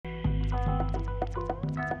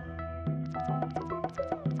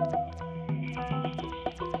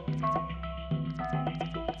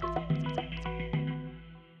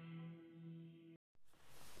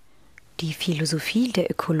Die Philosophie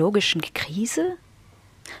der ökologischen Krise?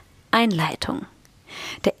 Einleitung.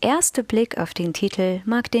 Der erste Blick auf den Titel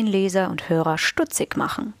mag den Leser und Hörer stutzig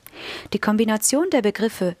machen. Die Kombination der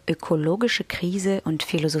Begriffe ökologische Krise und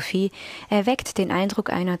Philosophie erweckt den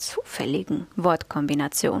Eindruck einer zufälligen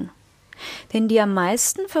Wortkombination. Denn die am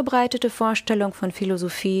meisten verbreitete Vorstellung von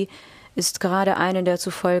Philosophie ist gerade eine, der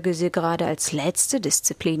zufolge sie gerade als letzte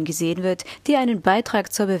Disziplin gesehen wird, die einen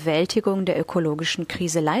Beitrag zur Bewältigung der ökologischen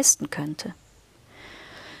Krise leisten könnte.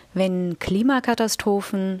 Wenn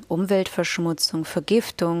Klimakatastrophen, Umweltverschmutzung,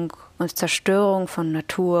 Vergiftung und Zerstörung von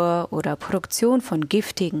Natur oder Produktion von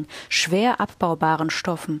giftigen, schwer abbaubaren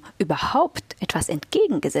Stoffen überhaupt etwas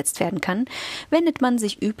entgegengesetzt werden kann, wendet man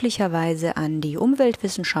sich üblicherweise an die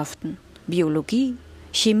Umweltwissenschaften, Biologie,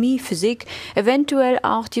 Chemie, Physik, eventuell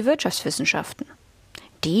auch die Wirtschaftswissenschaften.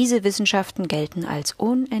 Diese Wissenschaften gelten als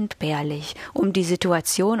unentbehrlich, um die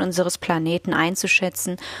Situation unseres Planeten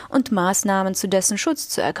einzuschätzen und Maßnahmen zu dessen Schutz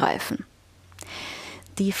zu ergreifen.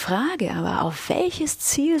 Die Frage aber, auf welches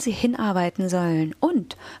Ziel sie hinarbeiten sollen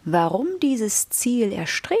und warum dieses Ziel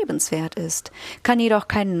erstrebenswert ist, kann jedoch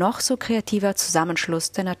kein noch so kreativer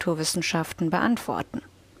Zusammenschluss der Naturwissenschaften beantworten.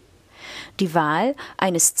 Die Wahl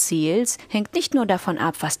eines Ziels hängt nicht nur davon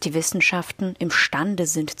ab, was die Wissenschaften imstande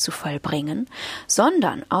sind zu vollbringen,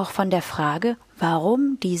 sondern auch von der Frage,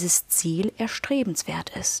 warum dieses Ziel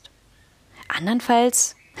erstrebenswert ist.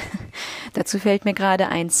 Andernfalls, dazu fällt mir gerade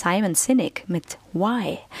ein Simon Sinek mit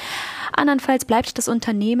Why. Andernfalls bleibt das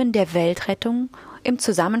Unternehmen der Weltrettung im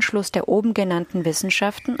Zusammenschluss der oben genannten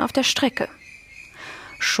Wissenschaften auf der Strecke.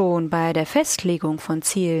 Schon bei der Festlegung von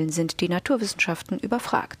Zielen sind die Naturwissenschaften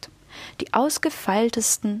überfragt. Die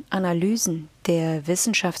ausgefeiltesten Analysen der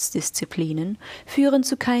Wissenschaftsdisziplinen führen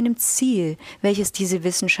zu keinem Ziel, welches diese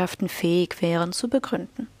Wissenschaften fähig wären zu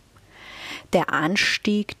begründen. Der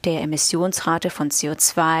Anstieg der Emissionsrate von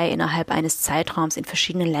CO2 innerhalb eines Zeitraums in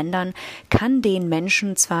verschiedenen Ländern kann den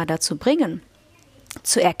Menschen zwar dazu bringen,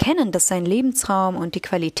 zu erkennen, dass sein Lebensraum und die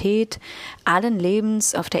Qualität allen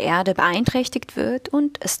Lebens auf der Erde beeinträchtigt wird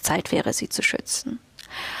und es Zeit wäre, sie zu schützen.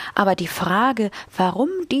 Aber die Frage, warum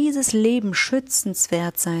dieses Leben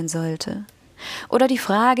schützenswert sein sollte, oder die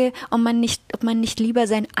Frage, ob man nicht lieber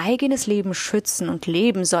sein eigenes Leben schützen und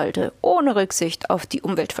leben sollte, ohne Rücksicht auf die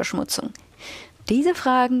Umweltverschmutzung, diese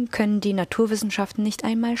Fragen können die Naturwissenschaften nicht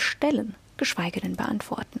einmal stellen, geschweige denn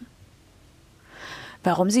beantworten.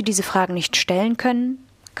 Warum sie diese Fragen nicht stellen können,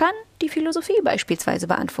 kann die Philosophie beispielsweise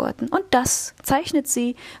beantworten. Und das zeichnet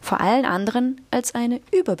sie vor allen anderen als eine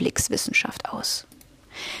Überblickswissenschaft aus.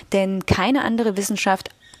 Denn keine andere Wissenschaft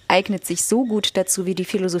eignet sich so gut dazu wie die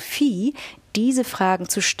Philosophie, diese Fragen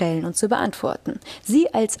zu stellen und zu beantworten.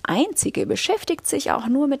 Sie als einzige beschäftigt sich auch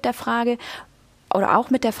nur mit der Frage,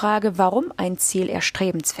 warum ein Ziel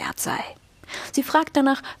erstrebenswert sei. Sie fragt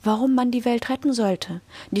danach, warum man die Welt retten sollte.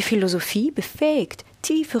 Die Philosophie befähigt,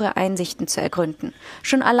 tiefere Einsichten zu ergründen.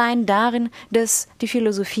 Schon allein darin, dass die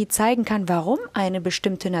Philosophie zeigen kann, warum eine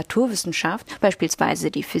bestimmte Naturwissenschaft, beispielsweise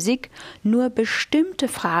die Physik, nur bestimmte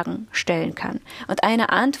Fragen stellen kann und eine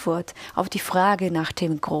Antwort auf die Frage nach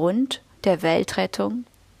dem Grund der Weltrettung.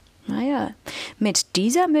 Mit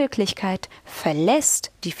dieser Möglichkeit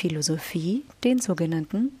verlässt die Philosophie den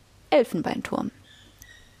sogenannten Elfenbeinturm.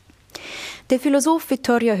 Der Philosoph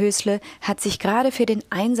Vittorio Hösle hat sich gerade für den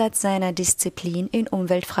Einsatz seiner Disziplin in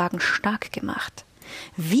Umweltfragen stark gemacht.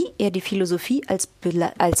 Wie er die Philosophie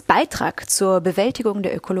als Beitrag zur Bewältigung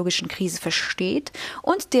der ökologischen Krise versteht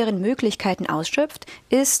und deren Möglichkeiten ausschöpft,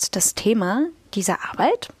 ist das Thema dieser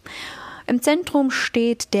Arbeit. Im Zentrum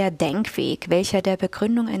steht der Denkweg, welcher der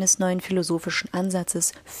Begründung eines neuen philosophischen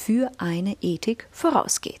Ansatzes für eine Ethik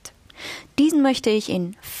vorausgeht. Diesen möchte ich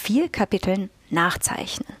in 4 Kapiteln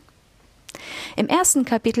nachzeichnen. Im ersten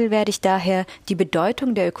Kapitel werde ich daher die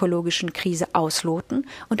Bedeutung der ökologischen Krise ausloten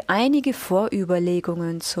und einige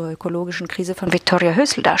Vorüberlegungen zur ökologischen Krise von Vittorio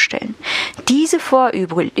Hösle darstellen. Diese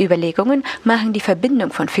Vorüberlegungen machen die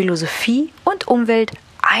Verbindung von Philosophie und Umwelt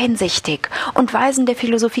einsichtig und weisen der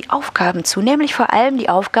Philosophie Aufgaben zu, nämlich vor allem die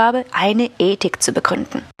Aufgabe, eine Ethik zu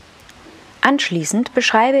begründen. Anschließend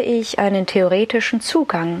beschreibe ich einen theoretischen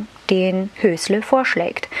Zugang, den Hösle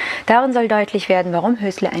vorschlägt. Darin soll deutlich werden, warum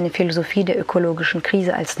Hösle eine Philosophie der ökologischen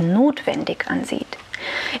Krise als notwendig ansieht.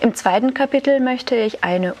 Im zweiten Kapitel möchte ich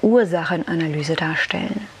eine Ursachenanalyse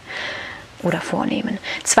darstellen. oder vornehmen.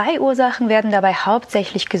 2 Ursachen werden dabei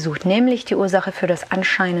hauptsächlich gesucht, nämlich die Ursache für das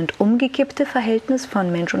anscheinend umgekippte Verhältnis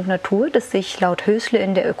von Mensch und Natur, das sich laut Hösle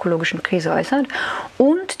in der ökologischen Krise äußert,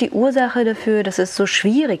 und die Ursache dafür, dass es so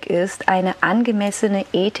schwierig ist, eine angemessene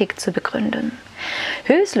Ethik zu begründen.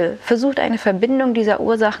 Hösle versucht eine Verbindung dieser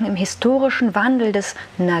Ursachen im historischen Wandel des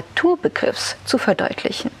Naturbegriffs zu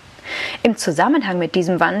verdeutlichen. Im Zusammenhang mit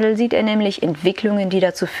diesem Wandel sieht er nämlich Entwicklungen, die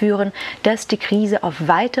dazu führen, dass die Krise auf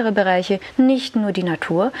weitere Bereiche, nicht nur die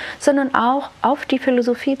Natur, sondern auch auf die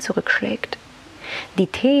Philosophie zurückschlägt. Die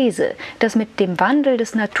These, dass mit dem Wandel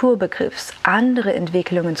des Naturbegriffs andere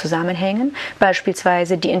Entwicklungen zusammenhängen,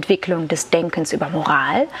 beispielsweise die Entwicklung des Denkens über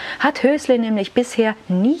Moral, hat Hösle nämlich bisher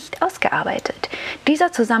nicht ausgearbeitet.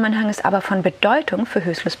 Dieser Zusammenhang ist aber von Bedeutung für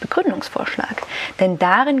Hösles Begründungsvorschlag, denn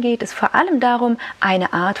darin geht es vor allem darum,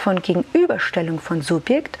 eine Art von Gegenüberstellung von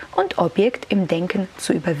Subjekt und Objekt im Denken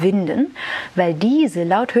zu überwinden, weil diese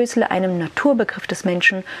laut Hösle einem Naturbegriff des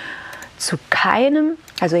Menschen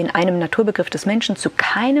in einem Naturbegriff des Menschen zu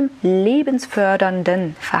keinem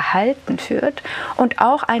lebensfördernden Verhalten führt und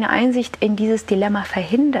auch eine Einsicht in dieses Dilemma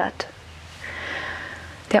verhindert.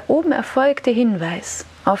 Der oben erfolgte Hinweis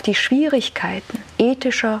auf die Schwierigkeiten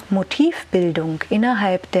ethischer Motivbildung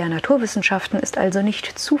innerhalb der Naturwissenschaften ist also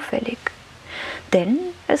nicht zufällig. Denn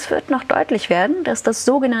es wird noch deutlich werden, dass das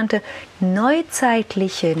sogenannte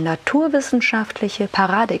neuzeitliche naturwissenschaftliche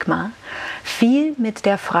Paradigma viel mit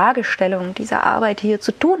der Fragestellung dieser Arbeit hier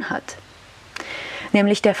zu tun hat.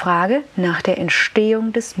 Nämlich der Frage nach der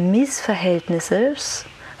Entstehung des Missverhältnisses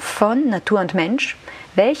von Natur und Mensch,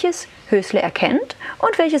 welches Hösle erkennt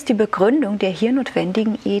und welches die Begründung der hier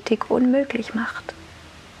notwendigen Ethik unmöglich macht.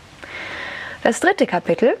 Das 3.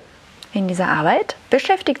 Kapitel in dieser Arbeit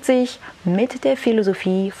beschäftigt sich mit der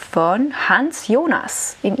Philosophie von Hans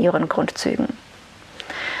Jonas in ihren Grundzügen.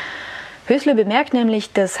 Hösle bemerkt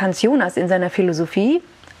nämlich, dass Hans Jonas in seiner Philosophie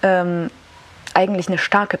eigentlich eine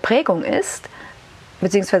starke Prägung ist,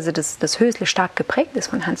 beziehungsweise dass Hösle stark geprägt ist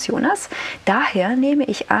von Hans Jonas. Daher nehme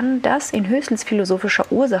ich an, dass in Hösles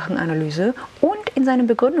philosophischer Ursachenanalyse und in seinem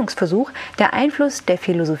Begründungsversuch der Einfluss der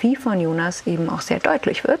Philosophie von Jonas eben auch sehr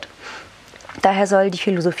deutlich wird. Daher soll die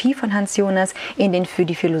Philosophie von Hans Jonas in den für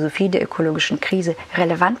die Philosophie der ökologischen Krise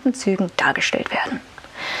relevanten Zügen dargestellt werden.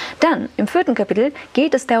 Dann, im 4. Kapitel,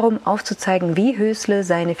 geht es darum, aufzuzeigen, wie Hösle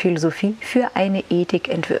seine Philosophie für eine Ethik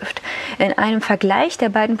entwirft. In einem Vergleich der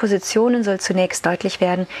beiden Positionen soll zunächst deutlich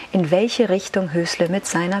werden, in welche Richtung Hösle mit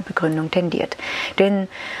seiner Begründung tendiert. Denn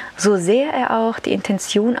so sehr er auch die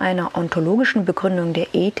Intention einer ontologischen Begründung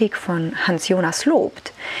der Ethik von Hans Jonas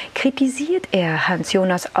lobt, kritisiert er Hans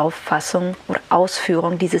Jonas Auffassung oder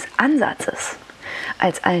Ausführung dieses Ansatzes.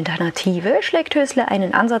 Als Alternative schlägt Hösle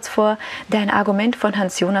einen Ansatz vor, der ein Argument von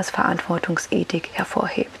Hans Jonas Verantwortungsethik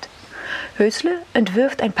hervorhebt. Hösle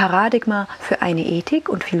entwirft ein Paradigma für eine Ethik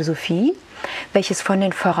und Philosophie, welches von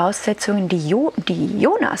den Voraussetzungen, die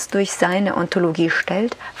Jonas durch seine Ontologie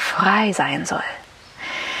stellt, frei sein soll.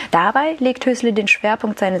 Dabei legt Hösle den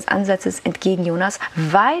Schwerpunkt seines Ansatzes entgegen Jonas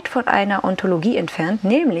weit von einer Ontologie entfernt,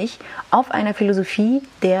 nämlich auf einer Philosophie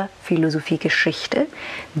der Philosophiegeschichte,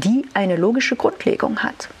 die eine logische Grundlegung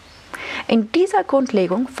hat. In dieser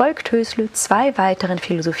Grundlegung folgt Hösle 2 weiteren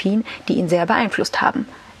Philosophien, die ihn sehr beeinflusst haben: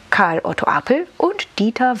 Karl Otto Apel und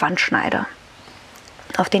Dieter Wandschneider.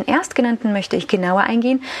 Auf den erstgenannten möchte ich genauer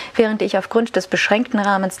eingehen, während ich aufgrund des beschränkten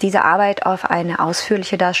Rahmens dieser Arbeit auf eine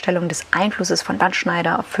ausführliche Darstellung des Einflusses von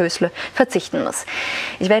Wandschneider auf Hösle verzichten muss.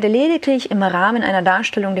 Ich werde lediglich im Rahmen einer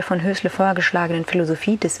Darstellung der von Hösle vorgeschlagenen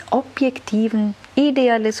Philosophie des objektiven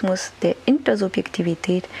Idealismus der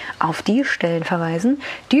Intersubjektivität auf die Stellen verweisen,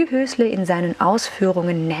 die Hösle in seinen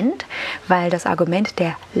Ausführungen nennt, weil das Argument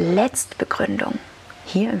der Letztbegründung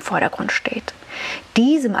hier im Vordergrund steht.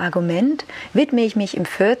 Diesem Argument widme ich mich im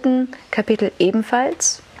 4. Kapitel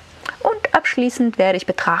ebenfalls und abschließend werde ich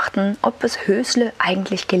betrachten, ob es Hösle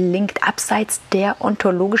eigentlich gelingt, abseits der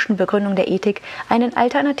ontologischen Begründung der Ethik einen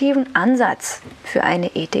alternativen Ansatz für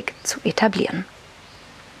eine Ethik zu etablieren.